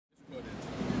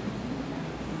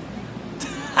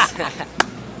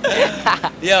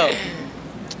Yo,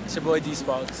 it's your boy D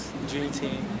Sparkz, Dream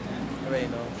Team. You already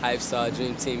know. Hypestar,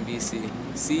 Dream Team BC,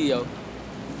 CEO.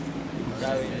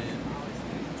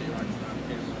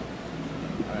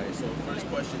 Alright, so first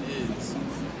question is,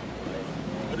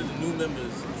 what are the new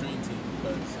members of Dream Team?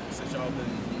 Because since y'all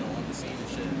been, on the scene and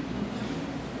shit,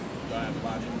 y'all have a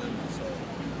lot of new members, so.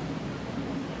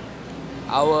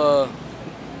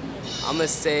 I'm gonna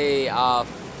say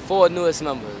four newest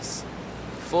members.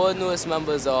 Four newest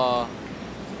members are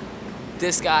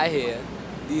this guy here,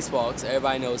 D Sparkz,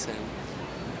 everybody knows him.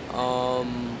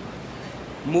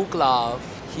 Mook Love,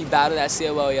 he battled at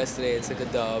COL yesterday and took a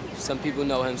dub. Some people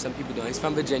know him, some people don't. He's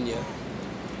from Virginia.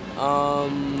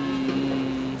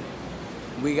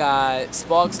 We got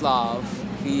Sparkz Love,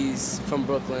 he's from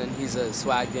Brooklyn, he's a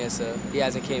swag dancer. He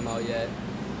hasn't came out yet.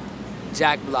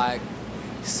 Jack Black,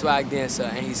 swag dancer,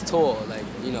 and he's tall, like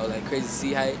Crazy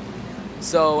C height.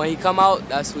 So when he come out,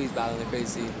 that's who he's battling,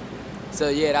 Crazy C. So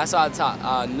yeah, that's our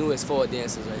top, newest four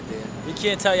dancers right there. We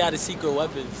can't tell y'all the secret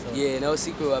weapons. So. Yeah, no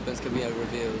secret weapons can be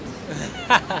revealed.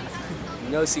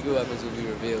 No secret weapons will be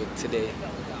revealed today.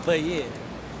 But yeah.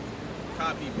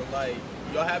 Copy, but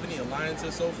y'all have any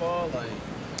alliances so far?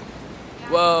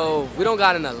 Well, we don't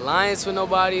got an alliance with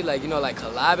nobody, like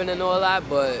collabing and all that,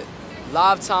 but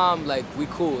Live Time, we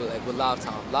cool, with Live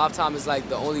Time. Live Time is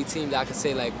the only team that I can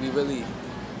say we really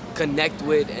connect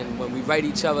with, and when we write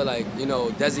each other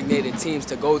designated teams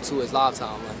to go to is Live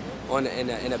Time,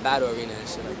 in a battle arena and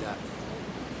shit like that.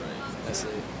 Right. That's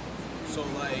it. So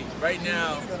right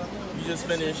now, you just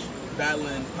finished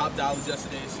battling Pop Dollars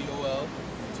yesterday at COL,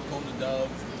 took home the dub.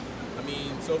 I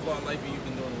mean, so far in life you've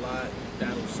been doing a lot,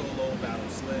 battle solo, battle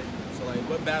slick. So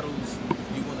what battles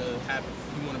you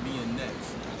wanna be in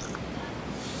next?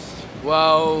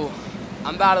 Well,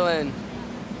 I'm battling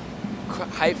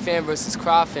Hype Fan versus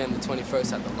Crowd Fan the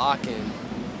 21st at the lock-in.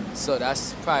 So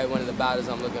that's probably one of the battles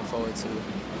I'm looking forward to.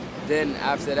 Then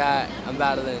after that, I'm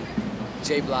battling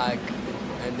J Black,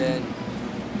 and then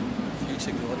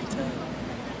Future can only tell.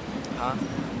 Huh?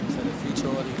 So the future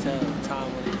only tell,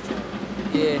 time only tell.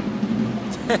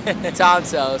 Yeah. Time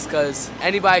tells, because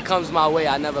anybody comes my way,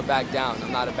 I never back down.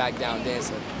 I'm not a back down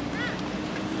dancer.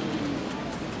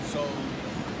 So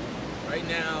right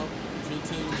now, Dream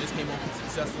Team just came up with a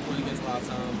successful win against Live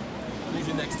Time. Who's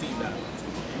your next team battle?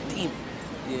 Demon.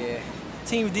 Yeah.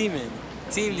 Team Demon.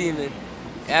 Team Demon.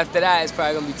 After that, it's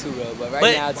probably gonna be 2 real, but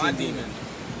right now, why Team Demon. Demon?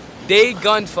 They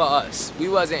gunned for us. We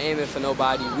wasn't aiming for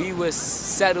nobody. We was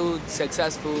settled,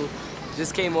 successful.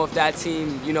 Just came off that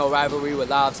team, rivalry with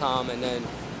Live Time, and then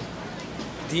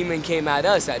Demon came at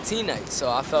us at Teen Night. So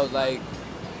I felt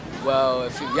well,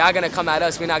 if y'all gonna come at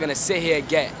us, we're not gonna sit here and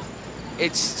get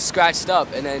itch scratched up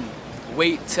and then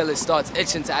wait till it starts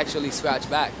itching to actually scratch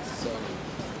back. So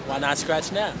why not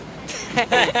scratch now?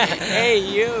 Hey,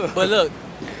 you. But look,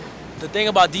 the thing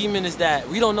about Demon is that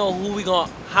we don't know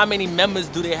how many members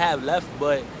do they have left,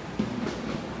 but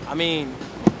I mean,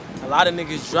 a lot of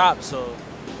niggas dropped, so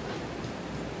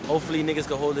hopefully niggas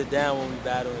can hold it down when we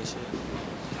battle and shit.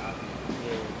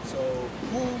 Yeah. So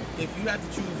if you had to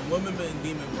choose one member in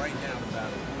Demon right now to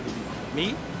battle, who would it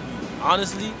be? Me?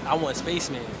 Honestly, I want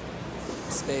Spaceman.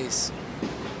 Space.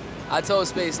 I told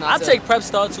Space not I'll to. take Prep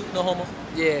Star too, no homo.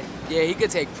 Yeah, he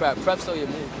could take Prep. Prep's still your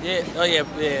move. Yeah, oh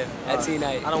yeah. At Teen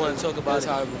Night. I don't want to talk about it.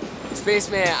 Horrible.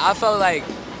 Spaceman, I felt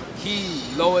he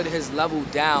lowered his level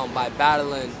down by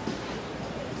battling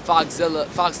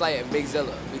Foxlight and Big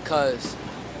Zilla, because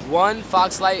one,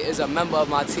 Foxlight is a member of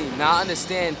my team. Now I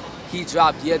understand he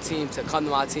dropped your team to come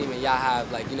to my team and y'all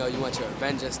have you want your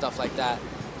revenge and stuff like that.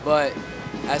 But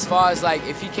as far as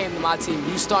if he came to my team,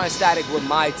 you starting static with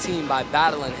my team by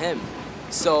battling him.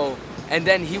 So, and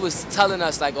then he was telling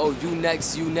us oh, you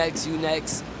next, you next, you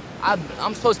next.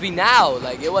 I'm supposed to be now.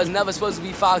 It was never supposed to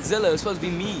be Foxzilla. It was supposed to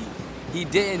be me. He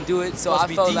didn't do it, so I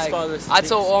felt I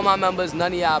told all my members,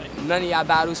 none of y'all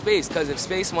battle Space, because if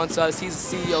Space wants us, he's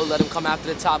the CEO. Let him come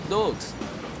after the top dogs.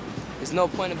 There's no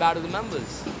point in battle the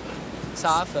members. That's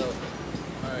how I felt.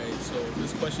 All right, so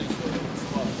this question is for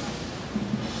Sparkz.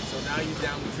 So now you're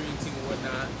down with Dream Team and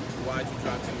whatnot. Why'd you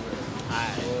drop Team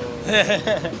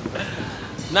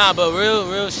Real? Nah, but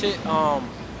real shit.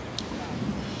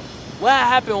 What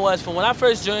happened was, from when I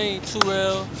first joined Too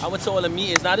Real, I went to all the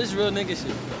meetings. Now this is real nigga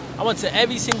shit. I went to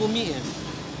every single meeting.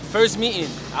 First meeting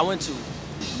I went to,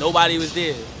 nobody was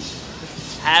there.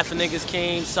 Half the niggas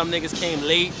came, some niggas came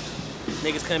late.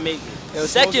 Niggas couldn't make it.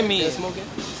 Second meeting,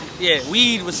 yeah,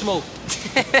 weed was smoked.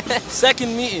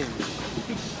 Second meeting,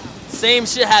 same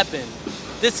shit happened.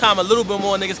 This time a little bit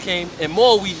more niggas came and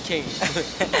more weed came.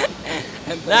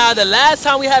 Now the last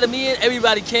time we had a meeting,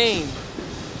 everybody came.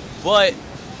 But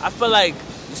I feel like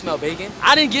You smell bacon?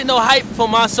 I didn't get no hype for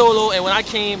my solo, and when I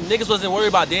came, niggas wasn't worried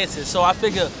about dancing. So I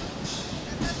figure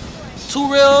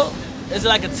Too Real is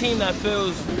like a team that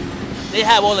feels they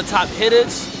have all the top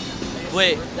hitters,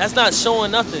 but that's not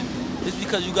showing nothing. It's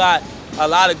because you got a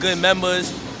lot of good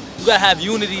members. You gotta have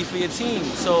unity for your team.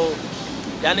 So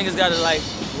y'all niggas gotta like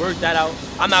work that out.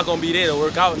 I'm not gonna be there to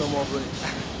work out no more, but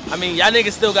I mean, y'all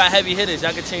niggas still got heavy hitters.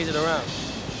 Y'all can change it around.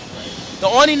 The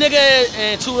only nigga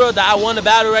in Too Real that I won the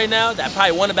battle right now, that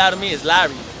probably won the battle me, is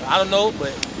Larry. I don't know,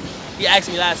 but he asked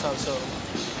me last time, so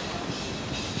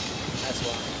that's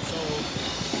why. So,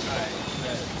 alright,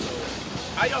 yeah. So,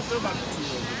 how y'all feel about the Too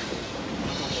Real video?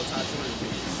 I'm gonna go top 3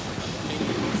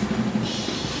 opinions,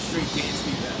 straight dance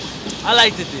feedback. I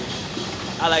liked it, dude.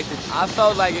 I liked it. I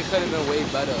felt like it could have been way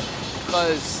better,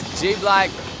 cause J Black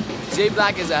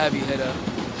is a heavy hitter,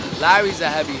 Larry's a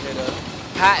heavy hitter,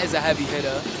 Pat is a heavy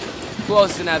hitter. Who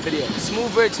else is in that video?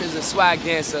 Smooth Rich is a swag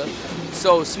dancer.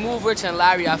 So Smooth Rich and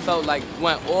Larry, I felt like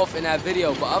went off in that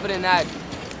video. But other than that,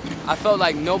 I felt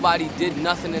like nobody did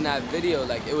nothing in that video.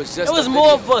 Like it was just. It was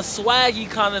more of a swaggy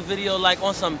kind of video, like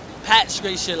on some Pat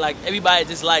straight shit. Like everybody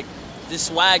just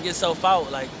swag yourself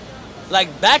out.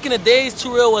 Like back in the days,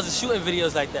 Too Real wasn't shooting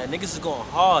videos like that. Niggas is going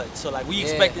hard. So like we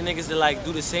expected niggas to like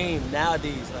do the same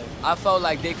nowadays. Like I felt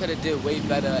like they could have did way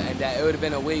better, and that it would have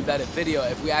been a way better video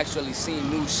if we actually seen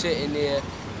new shit in there.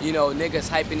 You know, niggas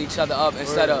hyping each other up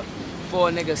instead of 4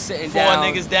 niggas sitting down.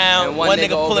 4 niggas down, and one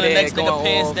nigga pulling the next going nigga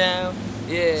pants off. down.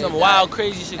 Yeah. Some wild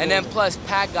crazy shit. And then plus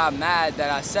Pat got mad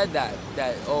that I said that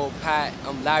oh Pat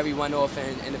Larry went off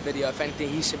in the video. If anything,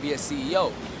 he should be a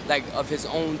CEO, like of his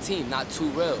own team, not Too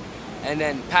Real. And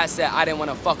then Pat said I didn't want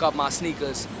to fuck up my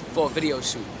sneakers for a video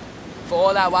shoot. For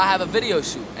all that, why have a video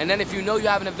shoot? And then if you know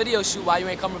you're having a video shoot, why you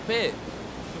ain't come prepared?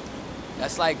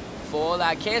 That's like, for all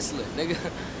that, cancel it, nigga.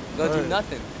 Gonna do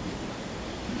nothing.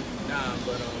 Nah,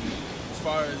 but as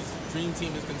far as Dream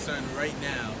Team is concerned right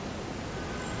now,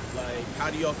 like, how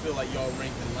do y'all feel like y'all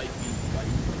rank in life like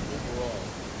overall?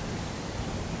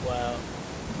 Well,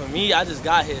 for me, I just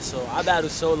got here, so I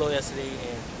battled solo yesterday,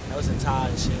 and that was in tie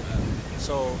and shit.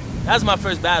 So that's my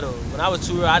first battle. When I was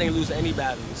Too Real, I didn't lose any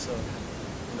battles. So,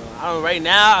 you know, right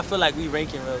now I feel like we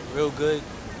ranking real good.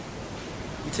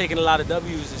 We taking a lot of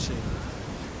W's and shit.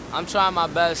 I'm trying my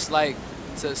best, like,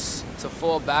 to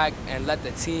fall back and let the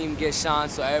team get shine,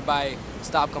 so everybody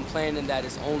stop complaining that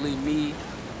it's only me.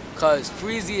 Cause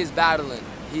Freezy is battling.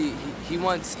 He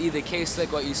wants either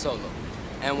K-Slick or E-Solo.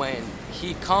 And when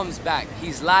he comes back,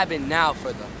 he's labbing now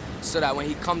for them, so that when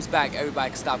he comes back, everybody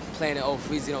can stop complaining, oh,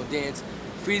 Freezy don't dance.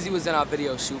 Freezy was in our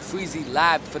video shoot. Freezy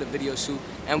labbed for the video shoot,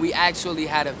 and we actually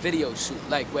had a video shoot,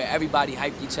 like where everybody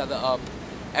hyped each other up,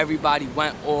 everybody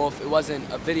went off. It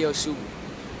wasn't a video shoot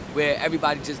where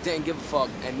everybody just didn't give a fuck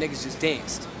and niggas just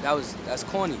danced. That's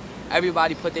corny.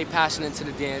 Everybody put their passion into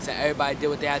the dance, and everybody did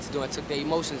what they had to do and took their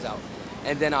emotions out.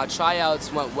 And then our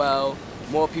tryouts went well.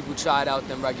 More people tried out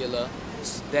than regular,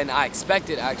 than I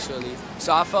expected, actually.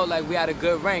 So I felt like we had a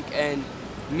good rank, and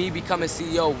me becoming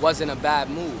CEO wasn't a bad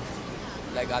move.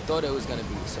 Like I thought it was gonna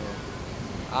be. So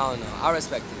I don't know. I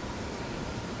respect it.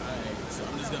 Alright, so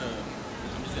I'm just gonna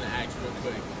ask real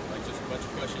quick, like just a bunch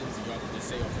of questions, and y'all can just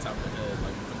say off the top of the head,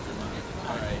 like what comes to your mind.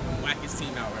 Alright, wackest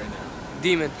team out right now.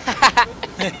 Demon.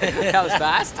 That was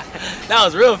fast. That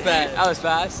was real fast. That was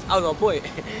fast. I was on point.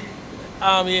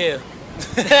 Yeah.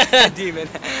 Demon.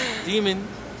 Demon.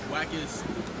 Wackest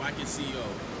CEO.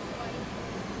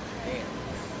 Damn.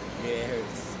 Yeah, it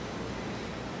hurts.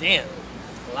 Damn.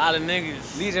 A lot of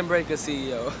niggas. Legion Breaker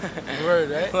CEO.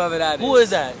 Word, right? Whoever that is. Who is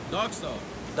that? Dogstar.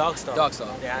 Dogstar.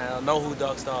 Dogstar. Yeah, I don't know who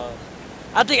Dogstar.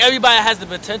 I think everybody has the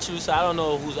potential, so I don't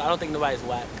know who's. I don't think nobody's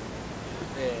whack.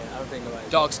 Yeah, I don't think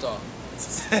nobody's. Dogstar.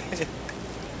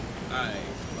 Alright.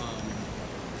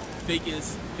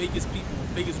 Fakest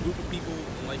group of people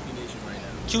in Life Nation right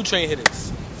now. Q Train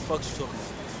hitters. Fuck you talking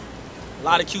about. A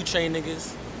lot of Q Train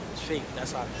niggas. It's fake.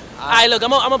 That's how. Alright, look, I'm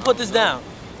gonna put this down.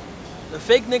 The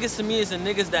fake niggas to me is the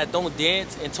niggas that don't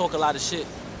dance and talk a lot of shit.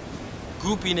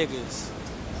 Groupie niggas.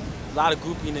 A lot of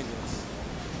groupie niggas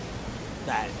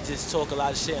that just talk a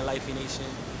lot of shit in Life Nation,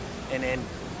 and then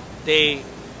they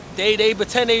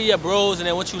pretend they're your bros, and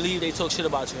then once you leave, they talk shit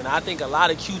about you. And I think a lot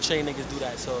of Q Train niggas do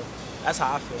that. So that's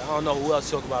how I feel. I don't know who else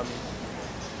talk about me.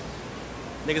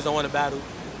 Niggas don't want to battle.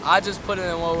 I just put it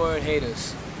in one word: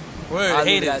 haters. Word, I haters.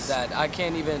 leave it as that. I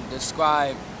can't even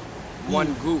describe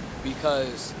one group,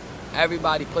 because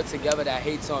everybody put together that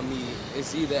hates on me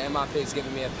is either in my face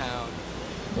giving me a pound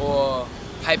or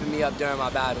hyping me up during my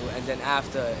battle, and then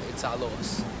after it's our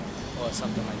loss or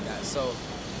something like that. So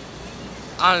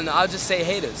I don't know. I'll just say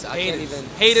haters. I can't even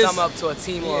sum up to a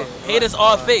team or haters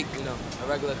are fake. You know. A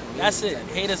regular comedian. That's it.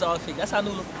 Haters are fake. That's our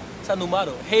new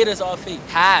motto. Haters are fake.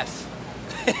 Half.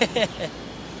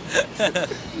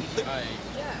 Alright,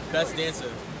 best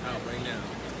dancer out right now.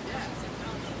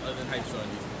 Other than Hypestar.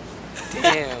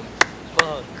 Damn.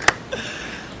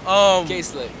 Fuck.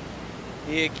 K-Slick.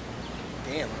 Yeah.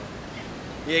 Damn.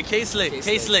 Yeah, K-Slick. K-Slick.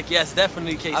 K-Slick. Yes,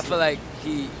 definitely K-Slick. I feel like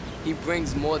he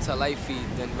brings more to Light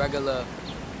Feed than regular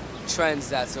trends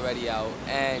that's already out,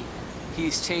 and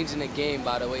he's changing the game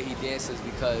by the way he dances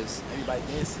because Everybody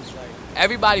dances like.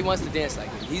 everybody wants to dance like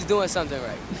him. He's doing something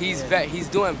right. He's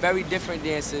doing very different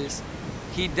dances.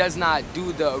 He does not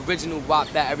do the original WAP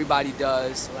that everybody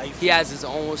does. Light He has his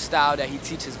own style that he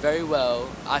teaches very well.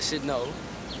 I should know.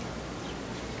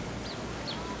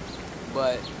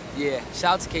 But yeah,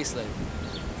 shout out to K-Slick.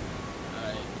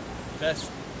 Alright,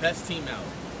 best team out.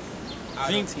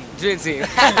 Dream Team. Dream Team.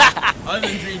 Other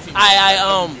than Dream Team.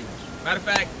 Matter of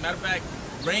fact,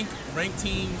 rank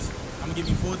teams. I'm gonna give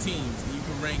you 4 teams, and you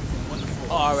can rank from 1 to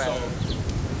 4. All right. So,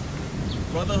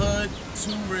 Brotherhood,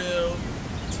 Too Real,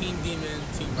 Team Demon,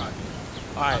 Team Rocket.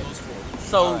 All right. Those 4.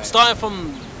 So All right. starting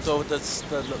from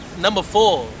the number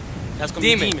 4, that's gonna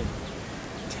Demon. be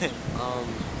Demon.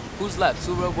 Who's left?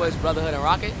 Two Real Boys, Brotherhood, and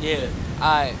Rocket? Yeah.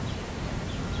 Alright.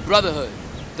 Brotherhood.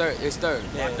 Third. It's third.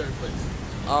 Yeah. My 3rd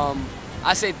place.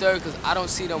 I say third because I don't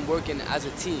see them working as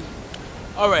a team.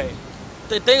 All right.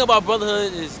 The thing about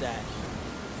Brotherhood is that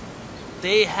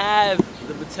they have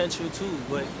the potential too,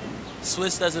 but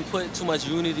Swiss doesn't put too much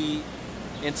unity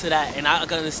into that, and I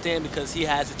can understand because he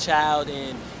has a child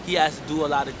and he has to do a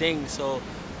lot of things. So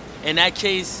in that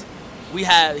case, he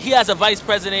has a vice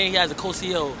president, he has a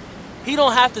co-CEO. He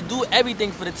don't have to do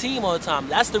everything for the team all the time.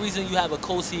 That's the reason you have a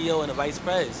co-CEO and a vice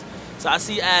president. So I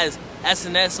see as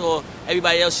SNS or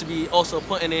everybody else should be also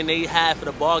putting in their half for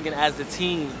the bargain as the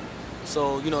team.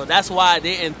 So, you know, that's why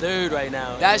they're in third right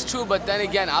now. That's true, but then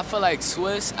again, I feel like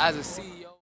Swiss as a CEO